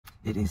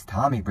It is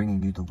Tommy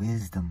bringing you the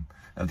wisdom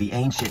of the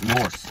ancient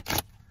Norse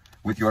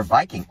with your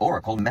Viking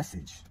Oracle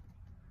message.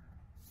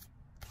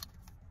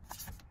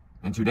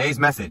 And today's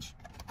message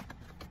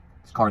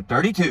is card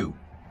 32,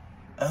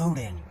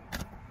 Odin.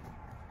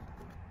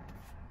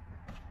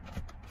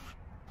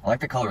 I like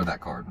the color of that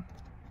card.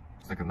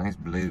 It's like a nice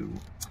blue.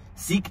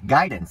 Seek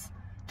guidance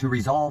to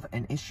resolve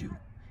an issue.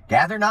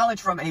 Gather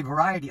knowledge from a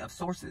variety of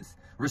sources.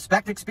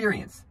 Respect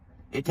experience.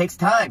 It takes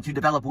time to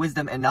develop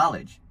wisdom and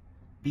knowledge.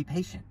 Be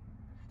patient.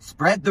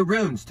 Spread the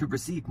runes to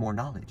receive more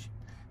knowledge.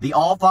 The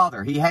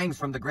All-Father, he hangs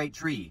from the great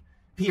tree,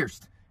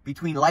 pierced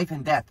between life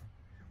and death,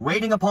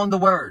 waiting upon the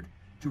word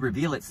to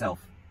reveal itself.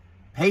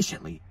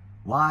 Patiently,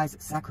 wise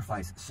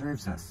sacrifice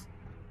serves us,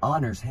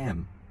 honors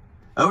him.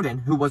 Odin,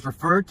 who was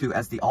referred to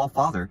as the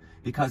All-Father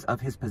because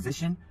of his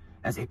position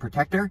as a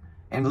protector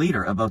and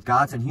leader of both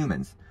gods and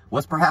humans,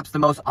 was perhaps the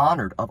most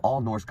honored of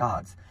all Norse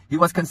gods. He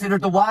was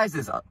considered the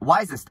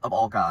wisest of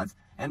all gods,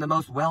 and the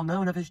most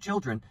well-known of his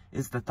children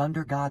is the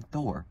thunder god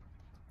Thor.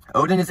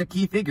 Odin is a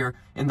key figure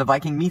in the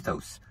Viking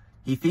mythos.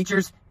 He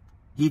features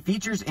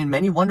in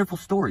many wonderful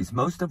stories,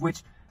 most of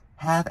which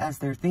have as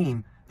their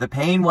theme the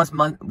pain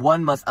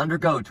one must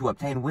undergo to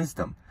obtain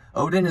wisdom.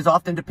 Odin is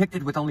often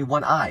depicted with only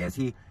one eye, as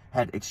he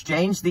had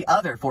exchanged the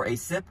other for a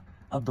sip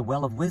of the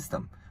well of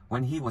wisdom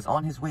when he was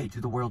on his way to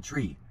the world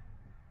tree.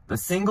 The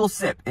single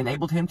sip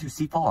enabled him to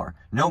see far,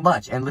 know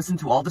much, and listen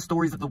to all the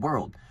stories of the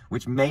world,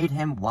 which made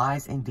him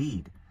wise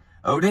indeed.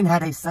 Odin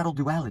had a subtle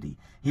duality.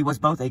 He was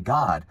both a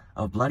god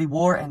of bloody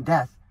war and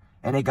death,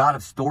 and a god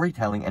of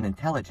storytelling and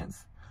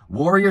intelligence.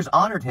 Warriors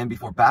honored him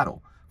before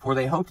battle, for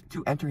they hoped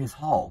to enter his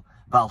hall,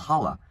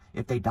 Valhalla,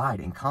 if they died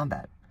in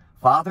combat.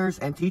 Fathers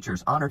and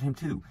teachers honored him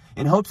too,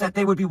 in hopes that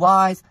they would be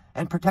wise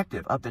and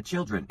protective of the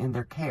children in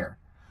their care.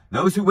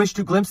 Those who wished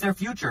to glimpse their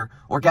future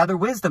or gather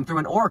wisdom through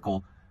an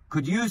oracle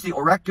could use the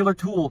oracular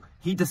tool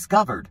he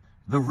discovered,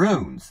 the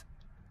runes,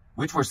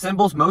 which were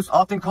symbols most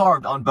often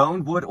carved on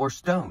bone, wood, or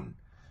stone.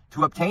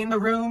 To obtain the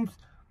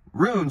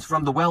runes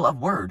from the Well of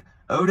Word,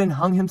 Odin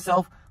hung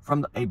himself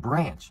from a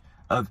branch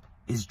of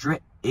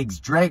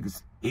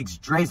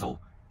Yggdrasil,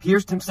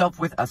 pierced himself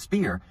with a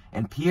spear,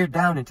 and peered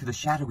down into the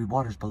shadowy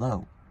waters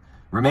below,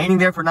 remaining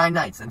there for 9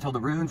 nights until the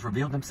runes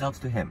revealed themselves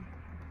to him.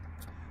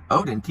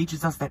 Odin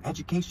teaches us that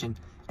education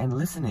and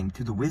listening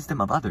to the wisdom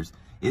of others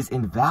is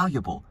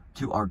invaluable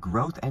to our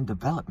growth and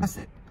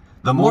development.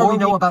 The more we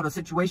know about a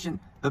situation,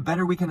 the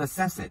better we can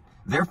assess it.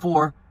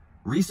 Therefore,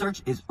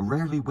 research is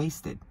rarely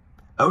wasted.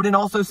 Odin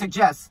also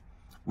suggests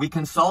we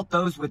consult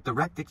those with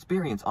direct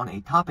experience on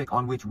a topic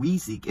on which we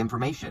seek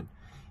information.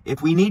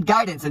 If we need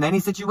guidance in any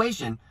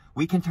situation,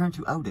 we can turn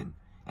to Odin,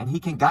 and he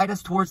can guide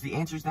us towards the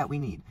answers that we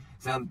need.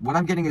 So what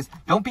I'm getting is,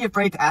 don't be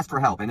afraid to ask for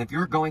help. And if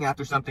you're going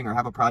after something or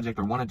have a project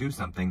or want to do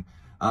something,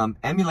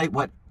 emulate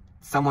what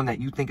someone that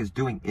you think is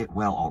doing it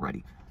well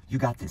already. You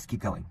got this.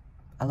 Keep going.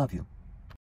 I love you.